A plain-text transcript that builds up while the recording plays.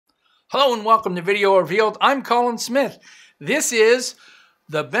Hello and welcome to Video Revealed. I'm Colin Smith. This is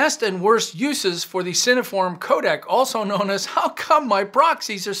the best and worst uses for the Cineform codec, also known as how come my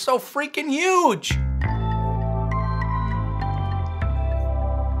proxies are so freaking huge?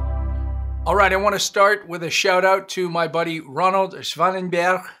 All right, I want to start with a shout out to my buddy Ronald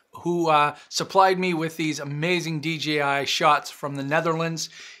Schwanenberg, who supplied me with these amazing DJI shots from the Netherlands.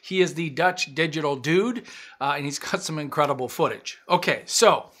 He is the Dutch digital dude, and he's got some incredible footage. Okay,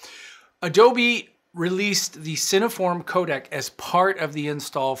 so Adobe released the Cineform codec as part of the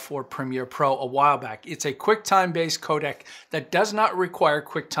install for Premiere Pro a while back. It's a QuickTime-based codec that does not require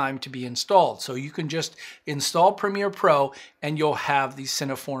QuickTime to be installed. So you can just install Premiere Pro and you'll have the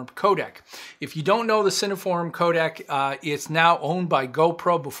Cineform codec. If you don't know the Cineform codec, it's now owned by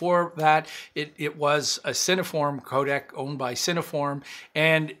GoPro. Before that, it was a Cineform codec owned by Cineform,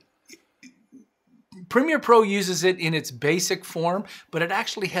 and Premiere Pro uses it in its basic form, but it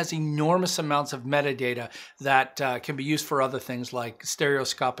actually has enormous amounts of metadata that can be used for other things like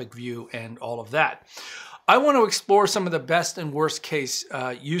stereoscopic view and all of that. I want to explore some of the best and worst case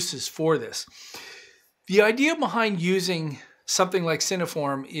uses for this. The idea behind using something like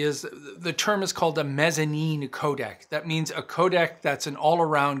Cineform is, the term is called a mezzanine codec. That means a codec that's an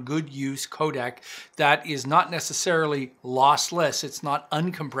all-around good use codec that is not necessarily lossless. It's not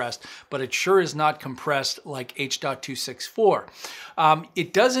uncompressed, but it sure is not compressed like H.264.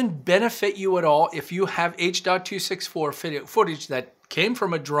 It doesn't benefit you at all if you have H.264 footage that came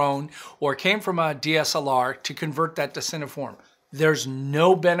from a drone or came from a DSLR to convert that to Cineform. There's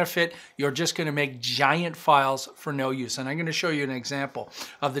no benefit. You're just going to make giant files for no use. And I'm going to show you an example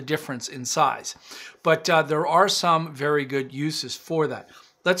of the difference in size. But there are some very good uses for that.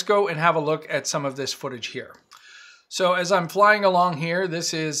 Let's go and have a look at some of this footage here. So as I'm flying along here,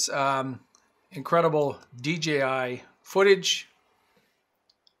 this is incredible DJI footage.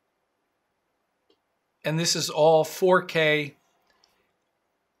 And this is all 4K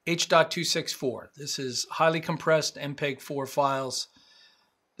H.264. This is highly compressed MPEG-4 files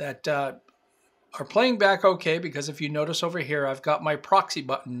that are playing back okay, because if you notice over here, I've got my proxy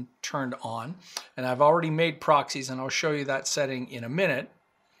button turned on, and I've already made proxies, and I'll show you that setting in a minute.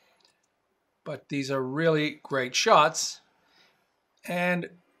 But these are really great shots, and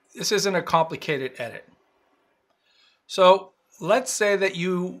this isn't a complicated edit. So let's say that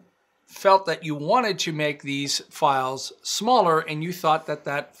you felt that you wanted to make these files smaller and you thought that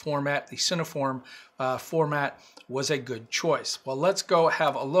that format, the Cineform format, was a good choice. Well, let's go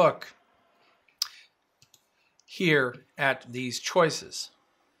have a look here at these choices.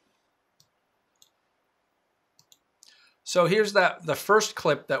 So here's the first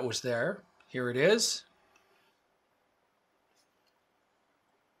clip that was there. Here it is.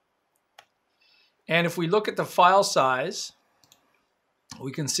 And if we look at the file size,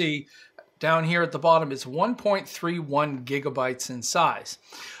 we can see down here at the bottom it's 1.31 gigabytes in size.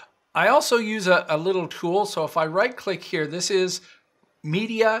 I also use a little tool. So if I right click here, this is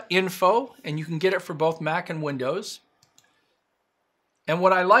media info, and you can get it for both Mac and Windows. And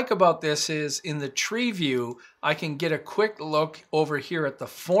what I like about this is in the tree view, I can get a quick look over here at the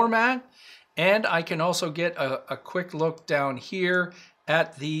format, and I can also get a quick look down here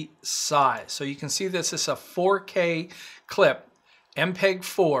at the size. So you can see this is a 4K clip,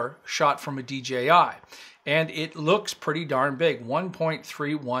 MPEG-4 shot from a DJI, and it looks pretty darn big,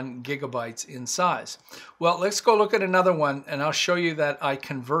 1.31 gigabytes in size. Well, let's go look at another one, and I'll show you that I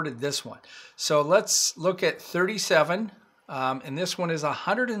converted this one. So let's look at 37, and this one is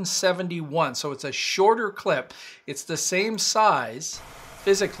 171, so it's a shorter clip. It's the same size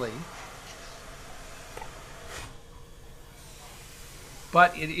physically,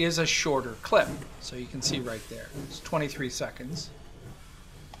 but it is a shorter clip. So you can see right there, it's 23 seconds.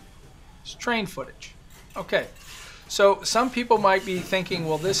 It's train footage. Okay, so some people might be thinking,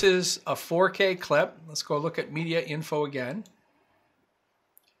 well, this is a 4K clip. Let's go look at media info again.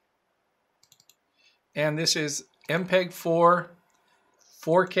 And this is MPEG-4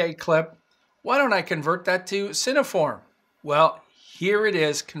 4K clip. Why don't I convert that to Cineform? Well, here it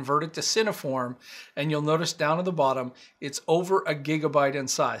is converted to Cineform, and you'll notice down at the bottom, it's over a gigabyte in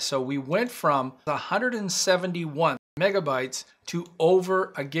size. So we went from 171 megabytes to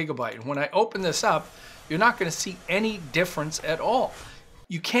over a gigabyte. And when I open this up, you're not going to see any difference at all.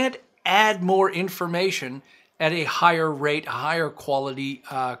 You can't add more information at a higher rate, a higher quality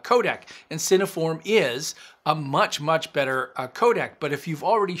codec. And Cineform is a much, much better codec. But if you've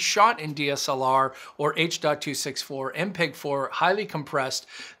already shot in DSLR or H.264, MPEG-4, highly compressed,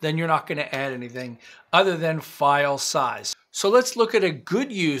 then you're not going to add anything other than file size. So let's look at a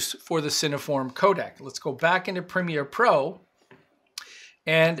good use for the Cineform codec. Let's go back into Premiere Pro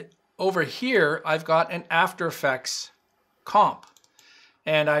and over here, I've got an After Effects comp.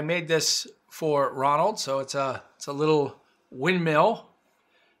 And I made this for Ronald, so it's a little windmill.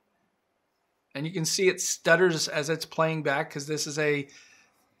 And you can see it stutters as it's playing back because this is an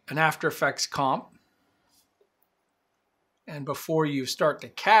After Effects comp. And before you start to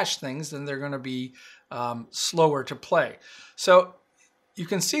cache things, then they're going to be slower to play. So you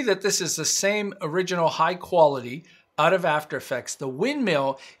can see that this is the same original high quality out of After Effects. The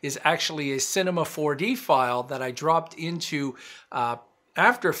windmill is actually a Cinema 4D file that I dropped into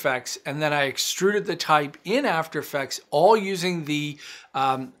After Effects, and then I extruded the type in After Effects, all using the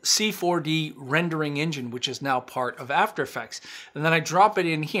C4D rendering engine, which is now part of After Effects. And then I drop it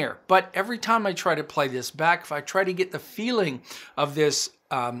in here. But every time I try to play this back, if I try to get the feeling of this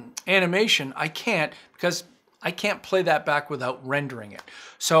animation, I can't, because I can't play that back without rendering it.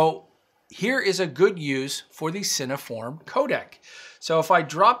 So here is a good use for the Cineform codec. So if I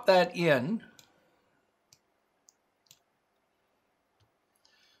drop that in,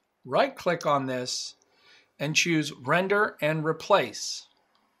 right-click on this and choose Render and Replace.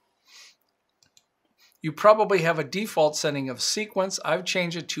 You probably have a default setting of sequence. I've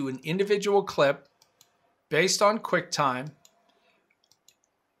changed it to an individual clip based on QuickTime.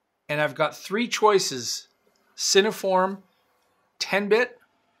 And I've got three choices: Cineform 10-bit,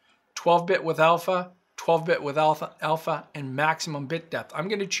 12-bit with alpha, 12-bit with alpha, and maximum bit depth. I'm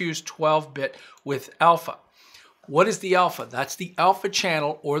going to choose 12-bit with alpha. What is the alpha? That's the alpha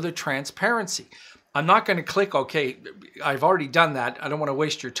channel or the transparency. I'm not going to click OK. I've already done that. I don't want to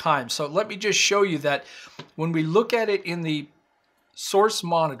waste your time. So let me just show you that when we look at it in the source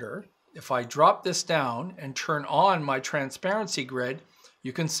monitor, if I drop this down and turn on my transparency grid,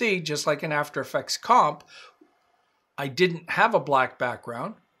 you can see, just like in After Effects comp, I didn't have a black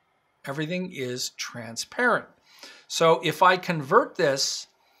background. Everything is transparent. So if I convert this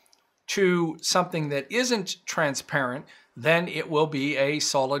to something that isn't transparent, then it will be a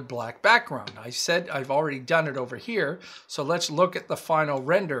solid black background. I said I've already done it over here, so let's look at the final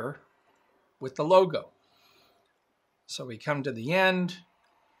render with the logo. So we come to the end,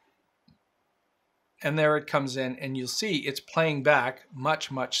 and there it comes in, and you'll see it's playing back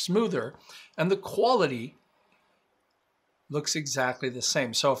much, much smoother, and the quality looks exactly the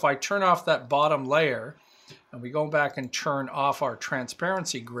same. So if I turn off that bottom layer, and we go back and turn off our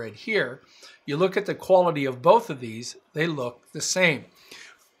transparency grid here, you look at the quality of both of these, they look the same.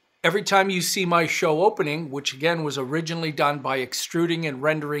 Every time you see my show opening, which again was originally done by extruding and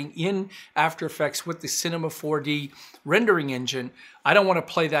rendering in After Effects with the Cinema 4D rendering engine, I don't want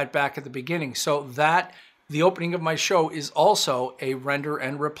to play that back at the beginning. So the opening of my show is also a render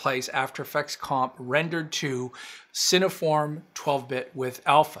and replace After Effects comp rendered to Cineform 12-bit with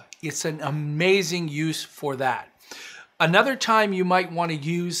alpha. It's an amazing use for that. Another time you might want to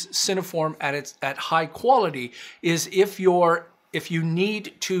use Cineform at high quality is if you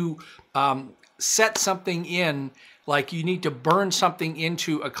need to set something in, like you need to burn something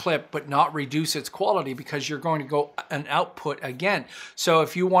into a clip but not reduce its quality because you're going to go an output again. So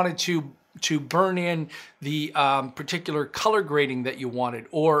if you wanted to burn in the particular color grading that you wanted,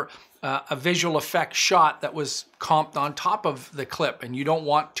 or a visual effect shot that was comped on top of the clip and you don't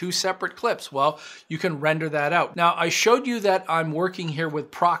want two separate clips, well, you can render that out. Now, I showed you that I'm working here with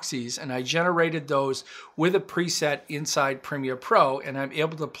proxies, and I generated those with a preset inside Premiere Pro, and I'm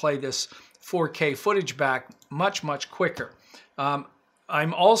able to play this 4K footage back much, much quicker. I'm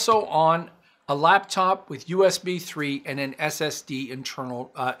also on a laptop with USB 3 and an SSD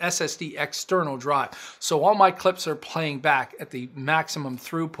external drive. So all my clips are playing back at the maximum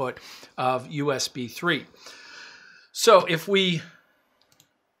throughput of USB 3. So if we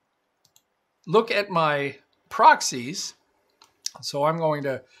look at my proxies, so I'm going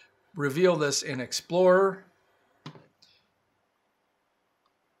to reveal this in Explorer.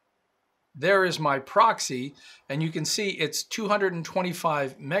 There is my proxy, and you can see it's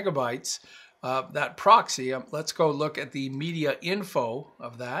 225 megabytes. That proxy. Let's go look at the media info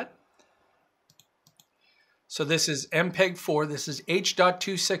of that. So this is MPEG-4, this is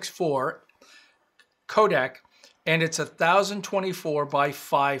H.264 codec, and it's 1024 by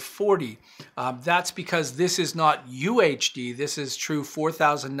 540. That's because this is not UHD, this is true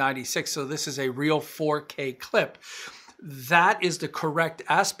 4096, so this is a real 4K clip. That is the correct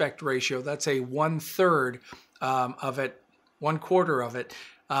aspect ratio. That's a 1/3 of it, 1/4 of it.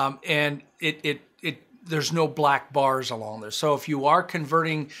 And it there's no black bars along there. So if you are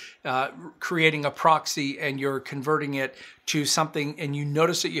converting, creating a proxy and you're converting it to something and you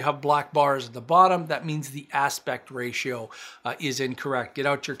notice that you have black bars at the bottom, that means the aspect ratio is incorrect. Get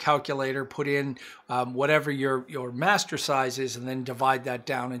out your calculator, put in whatever your master size is, and then divide that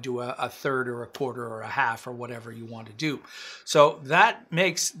down into a third or a quarter or a half or whatever you want to do. So that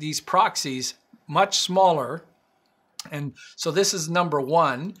makes these proxies much smaller. And so this is number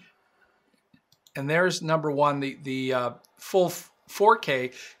one. And there's number one. The full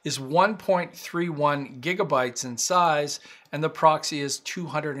 4K is 1.31 gigabytes in size, and the proxy is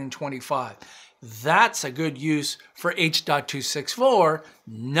 225. That's a good use for H.264,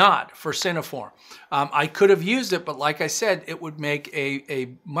 not for Cineform. I could have used it, but like I said, it would make a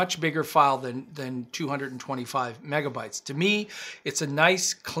much bigger file than 225 megabytes. To me, it's a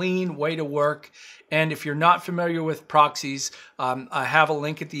nice, clean way to work. And if you're not familiar with proxies, I have a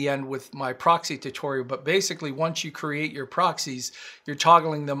link at the end with my proxy tutorial. But basically, once you create your proxies, you're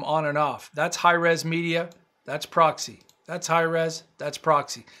toggling them on and off. That's high-res media, that's proxy. That's high res, that's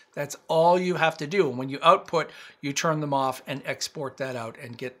proxy. That's all you have to do. And when you output, you turn them off and export that out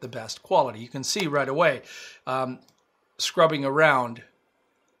and get the best quality. You can see right away, scrubbing around,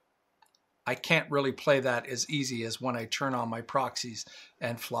 I can't really play that as easy as when I turn on my proxies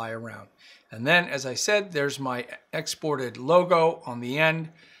and fly around. And then, as I said, there's my exported logo on the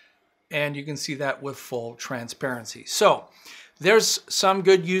end, and you can see that with full transparency. So there's some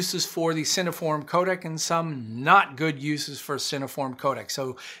good uses for the Cineform codec and some not good uses for Cineform codec.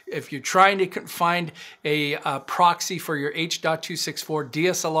 So if you're trying to find a proxy for your H.264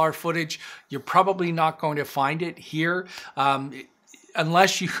 DSLR footage, you're probably not going to find it here.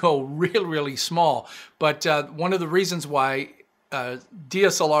 Unless you go really small. But one of the reasons why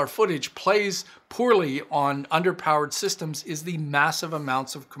DSLR footage plays poorly on underpowered systems is the massive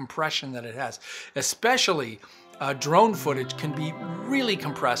amounts of compression that it has. Especially drone footage can be really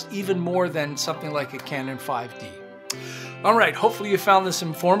compressed, even more than something like a Canon 5D. All right, hopefully you found this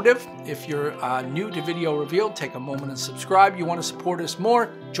informative. If you're new to Video Revealed, take a moment and subscribe. You want to support us more,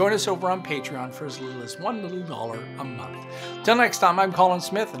 join us over on Patreon for as little as $1 little a month. Till next time, I'm Colin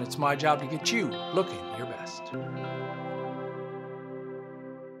Smith, and it's my job to get you looking your best.